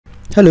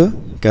Halo,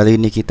 kali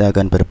ini kita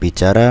akan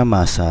berbicara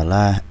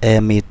masalah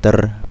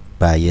emitter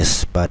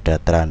bias pada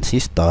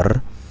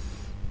transistor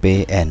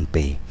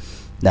PNP.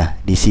 Nah,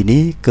 di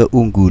sini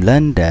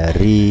keunggulan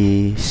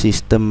dari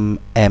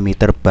sistem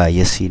emitter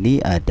bias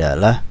ini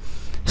adalah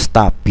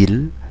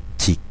stabil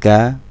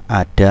jika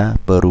ada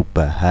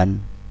perubahan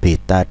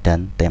beta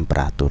dan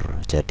temperatur.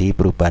 Jadi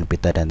perubahan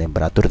beta dan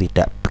temperatur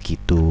tidak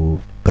begitu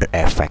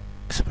berefek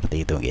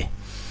seperti itu, nggih.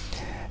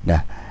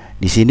 Nah,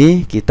 di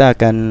sini kita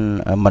akan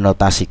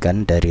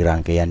menotasikan dari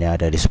rangkaian yang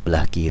ada di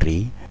sebelah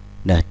kiri.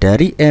 Nah,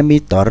 dari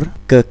emitor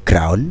ke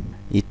ground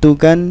itu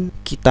kan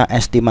kita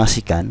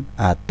estimasikan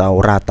atau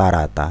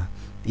rata-rata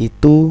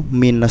itu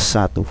minus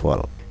 1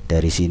 volt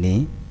dari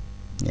sini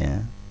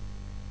ya,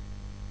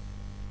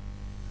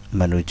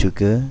 menuju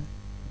ke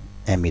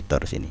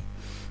emitor sini.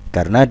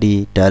 Karena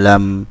di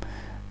dalam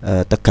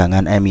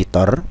tegangan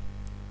emitor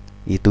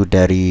itu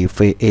dari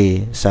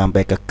VE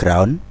sampai ke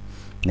ground.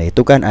 Nah,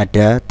 itu kan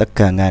ada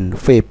tegangan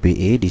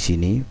VBE di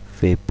sini,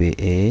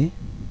 VBE,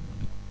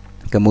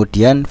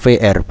 kemudian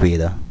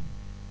VRB toh.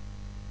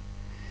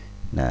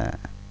 Nah,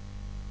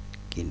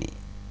 gini.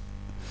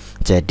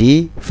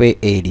 Jadi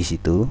VE di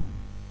situ,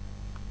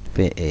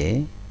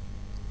 VE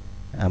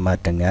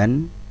sama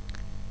dengan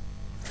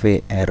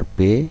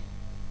VRB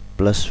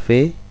plus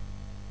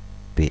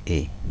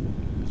VBE.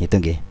 Itu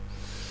nggih.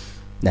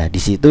 Nah,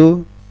 di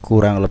situ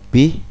kurang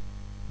lebih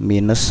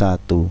minus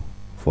 1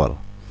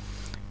 volt.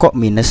 Kok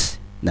minus?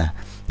 Nah,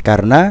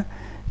 karena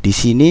di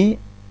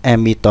sini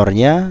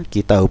emitornya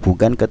kita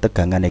hubungkan ke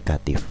tegangan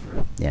negatif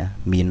ya,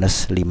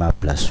 minus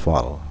 15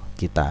 volt.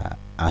 Kita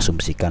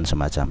asumsikan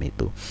semacam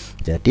itu.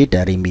 Jadi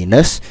dari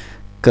minus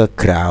ke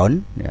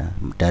ground ya,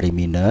 dari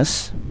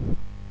minus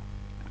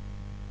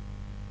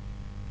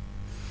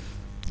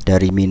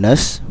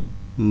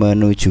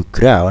menuju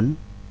ground.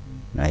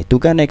 Nah,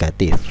 itu kan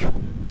negatif.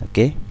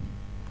 Oke.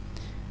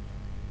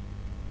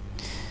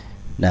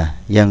 Nah,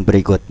 yang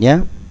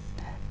berikutnya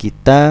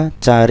kita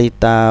cari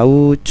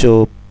tahu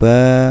coba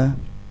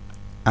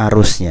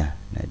arusnya.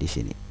 Nah, di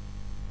sini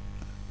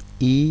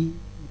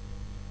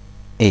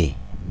IE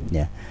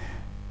ya.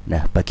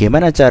 Nah,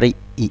 bagaimana cari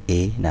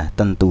IE? Nah,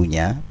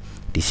 tentunya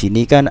di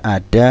sini kan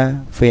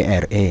ada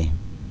VRE.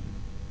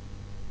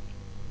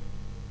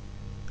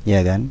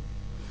 Ya kan?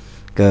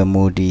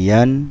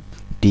 Kemudian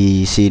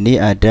di sini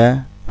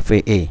ada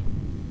VE.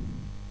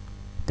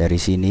 Dari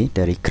sini,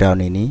 dari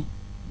ground ini.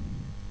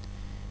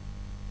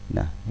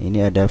 Nah,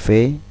 ini ada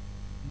VE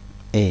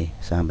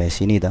sampai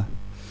sini toh.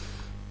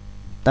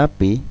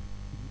 Tapi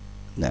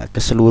nah,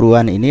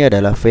 keseluruhan ini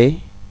adalah VEE.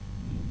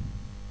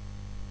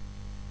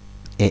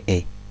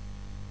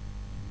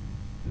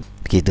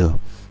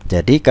 Begitu.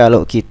 Jadi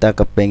kalau kita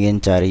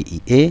kepengen cari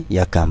IE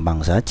ya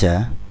gampang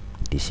saja.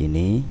 Di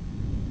sini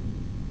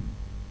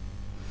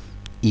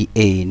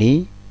IE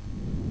ini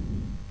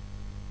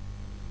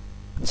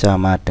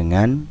sama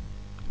dengan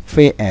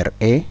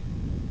VRE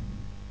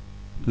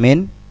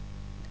min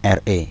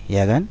RE,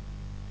 ya kan?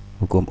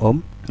 Hukum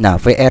Ohm. Nah,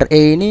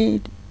 VRE ini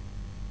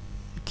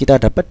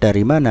kita dapat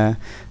dari mana?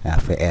 Nah,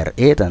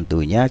 VRE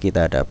tentunya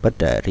kita dapat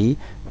dari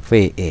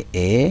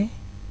VEE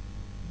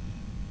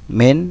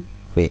min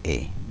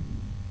VE.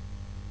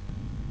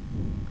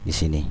 Di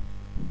sini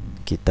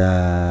kita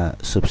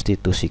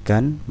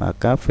substitusikan,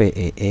 maka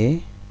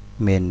VEE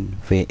min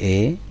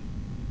VE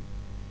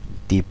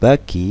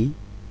dibagi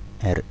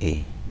RE.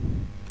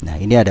 Nah,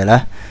 ini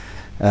adalah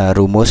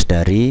rumus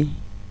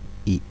dari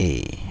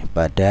IE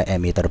pada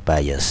emitter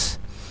bias.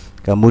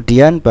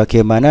 Kemudian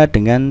bagaimana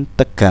dengan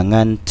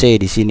tegangan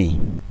C di sini?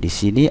 Di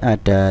sini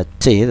ada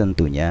C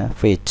tentunya,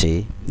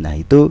 VC. Nah,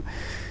 itu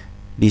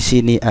di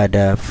sini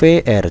ada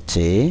VRC.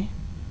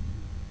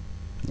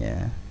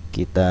 Ya,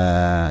 kita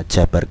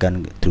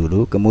jabarkan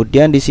dulu.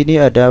 Kemudian di sini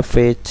ada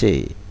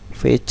VC.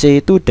 VC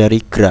itu dari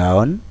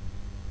ground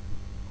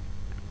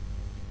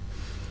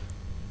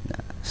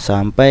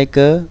sampai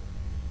ke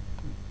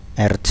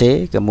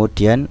RC,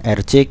 kemudian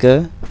RC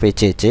ke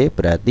VCC,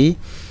 berarti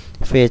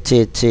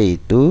VCC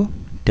itu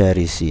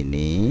dari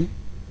sini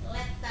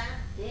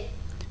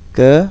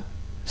ke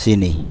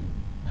sini.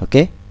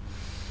 Oke.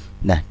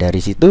 Nah, dari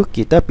situ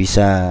kita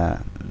bisa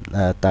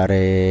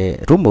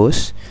tarik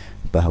rumus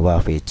bahwa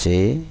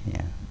VC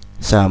ya,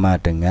 sama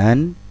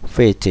dengan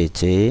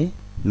VCC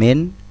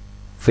min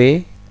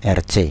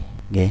VRC.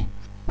 Oke.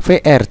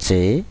 VRC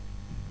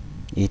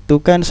itu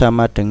kan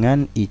sama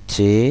dengan IC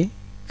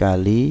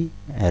kali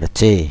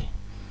RC,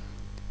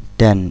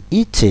 dan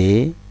IC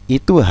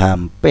itu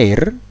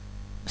hampir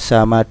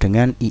sama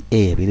dengan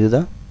IE, begitu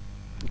toh?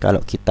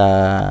 Kalau kita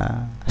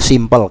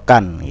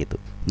simpelkan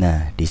gitu.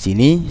 Nah, di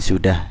sini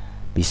sudah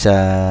bisa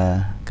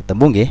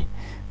ketemu nggih?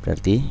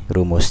 Berarti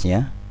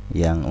rumusnya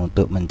yang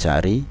untuk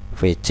mencari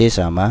VC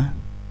sama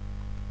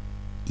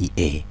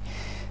IE.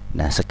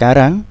 Nah,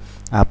 sekarang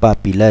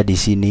apabila di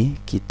sini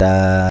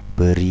kita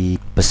beri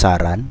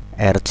besaran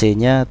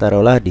RC-nya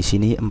taruhlah di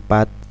sini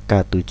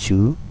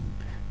 4K7,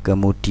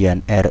 kemudian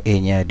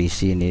RE-nya di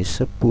sini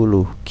 10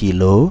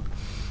 kilo,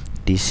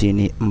 di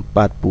sini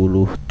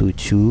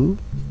 47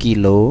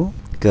 kilo,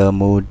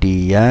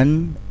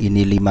 Kemudian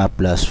ini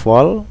 15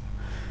 volt,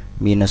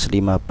 minus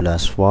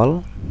 15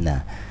 volt.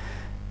 Nah,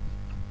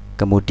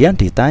 kemudian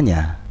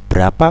ditanya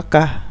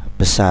berapakah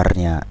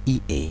besarnya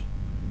IE.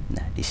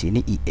 Nah, di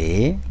sini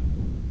IE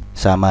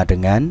sama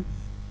dengan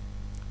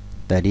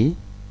tadi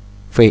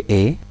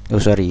VE. Oh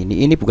sorry,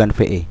 ini bukan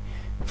VE.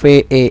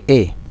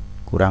 VEE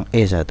kurang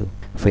E1.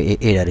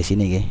 VEE dari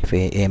sini ya.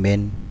 VEE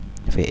min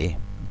VE.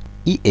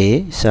 IE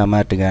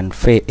sama dengan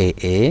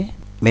VEE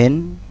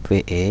min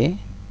VE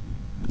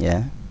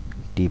ya,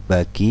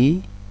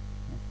 dibagi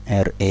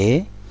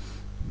RE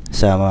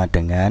sama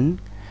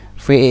dengan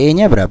VEE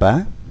nya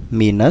berapa?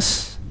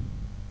 Minus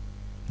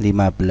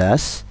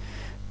 15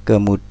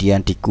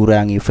 kemudian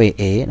dikurangi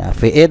VE. Nah,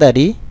 VE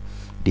tadi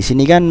di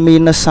sini kan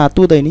minus 1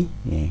 tuh ini.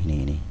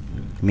 Ini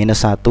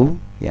minus 1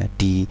 ya,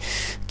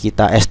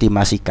 kita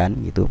estimasikan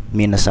gitu.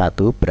 Minus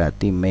 1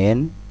 berarti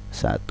min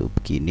 1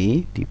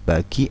 begini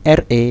dibagi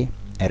RE.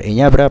 RE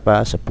nya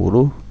berapa?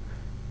 10.000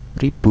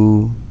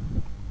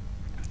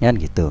 kan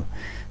gitu.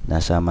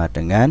 Nah, sama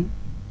dengan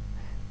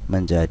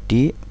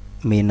menjadi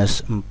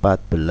minus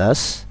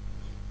 14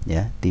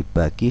 ya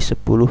dibagi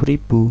 10.000.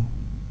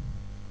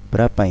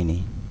 Berapa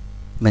ini?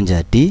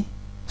 Menjadi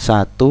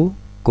 1,4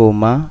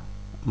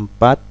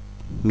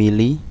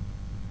 mili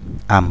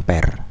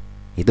ampere.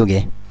 Itu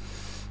ya.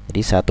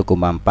 Jadi 1,4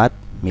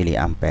 mili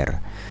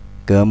ampere.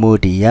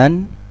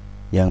 Kemudian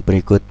yang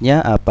berikutnya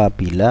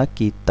apabila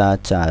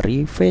kita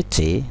cari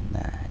VC.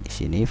 Nah, di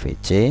sini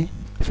VC.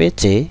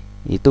 VC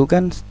itu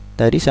kan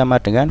tadi sama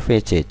dengan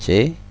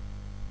VCC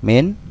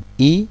min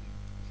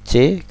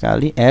IC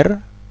kali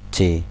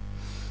RC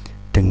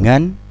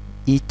dengan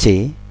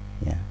IC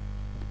ya.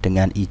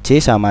 Dengan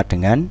IC sama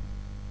dengan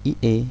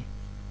IE.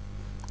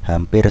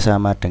 Hampir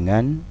sama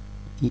dengan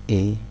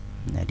IE.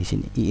 Nah, di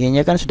sini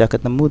IE-nya kan sudah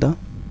ketemu toh.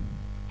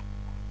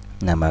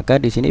 Nah, maka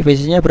di sini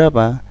VC-nya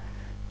berapa?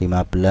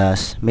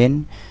 15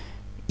 min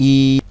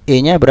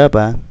IE-nya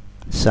berapa?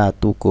 1,4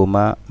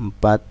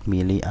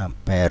 mili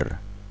ampere.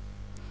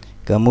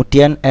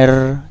 Kemudian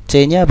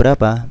RC-nya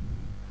berapa?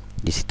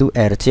 Di situ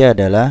RC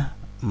adalah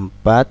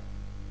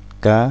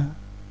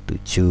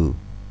 4K7.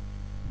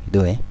 Itu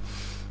ya.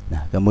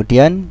 Nah,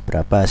 kemudian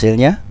berapa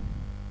hasilnya?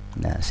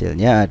 Nah,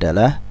 hasilnya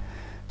adalah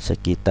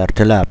sekitar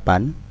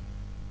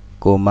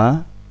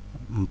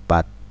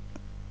 8,4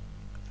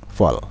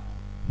 volt.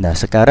 Nah,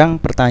 sekarang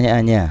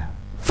pertanyaannya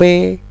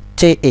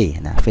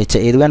VCE. Nah,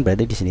 VCE itu kan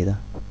berarti di sini tuh.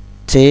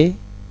 C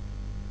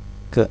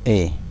ke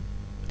E.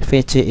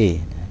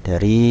 VCE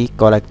dari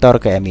kolektor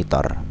ke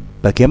emitor.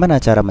 Bagaimana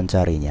cara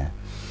mencarinya?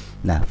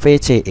 Nah,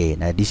 VCE.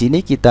 Nah, di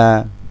sini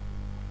kita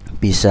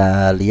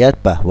bisa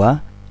lihat bahwa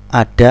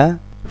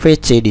ada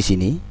VC di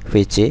sini.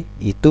 VC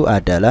itu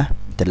adalah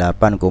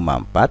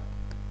 8,4.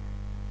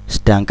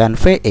 Sedangkan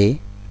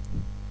VE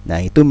nah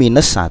itu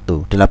minus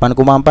 1.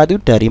 8,4 itu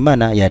dari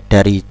mana? Ya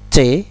dari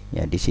C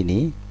ya, di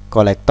sini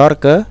kolektor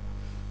ke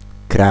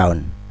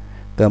ground.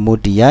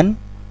 Kemudian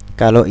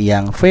kalau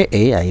yang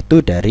VE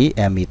yaitu dari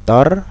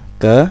emitor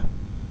ke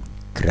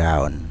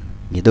ground.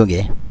 Gitu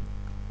nggih.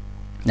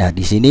 Nah,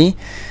 di sini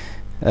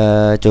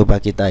coba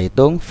kita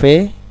hitung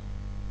VCE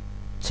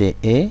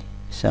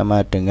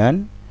sama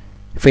dengan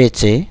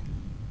VC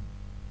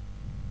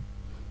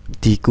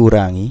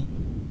dikurangi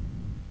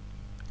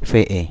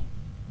VE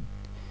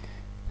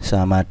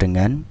sama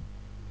dengan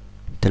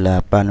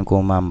 8,4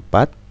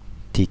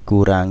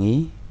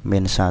 dikurangi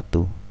min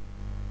 1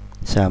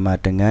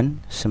 sama dengan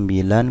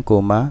 9,4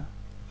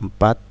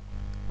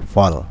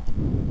 volt.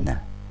 Nah,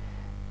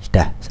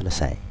 sudah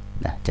selesai.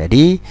 Nah,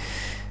 jadi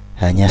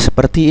hanya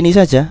seperti ini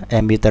saja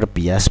emitter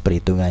bias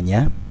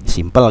perhitungannya.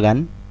 Simple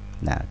kan?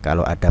 Nah,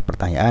 kalau ada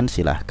pertanyaan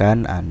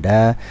silahkan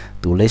Anda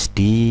tulis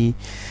di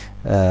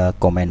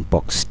comment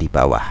box di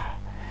bawah.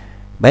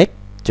 Baik,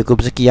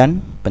 cukup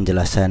sekian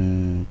penjelasan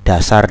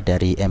dasar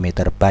dari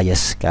emitter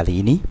bias kali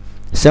ini.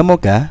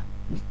 Semoga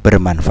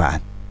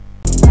bermanfaat.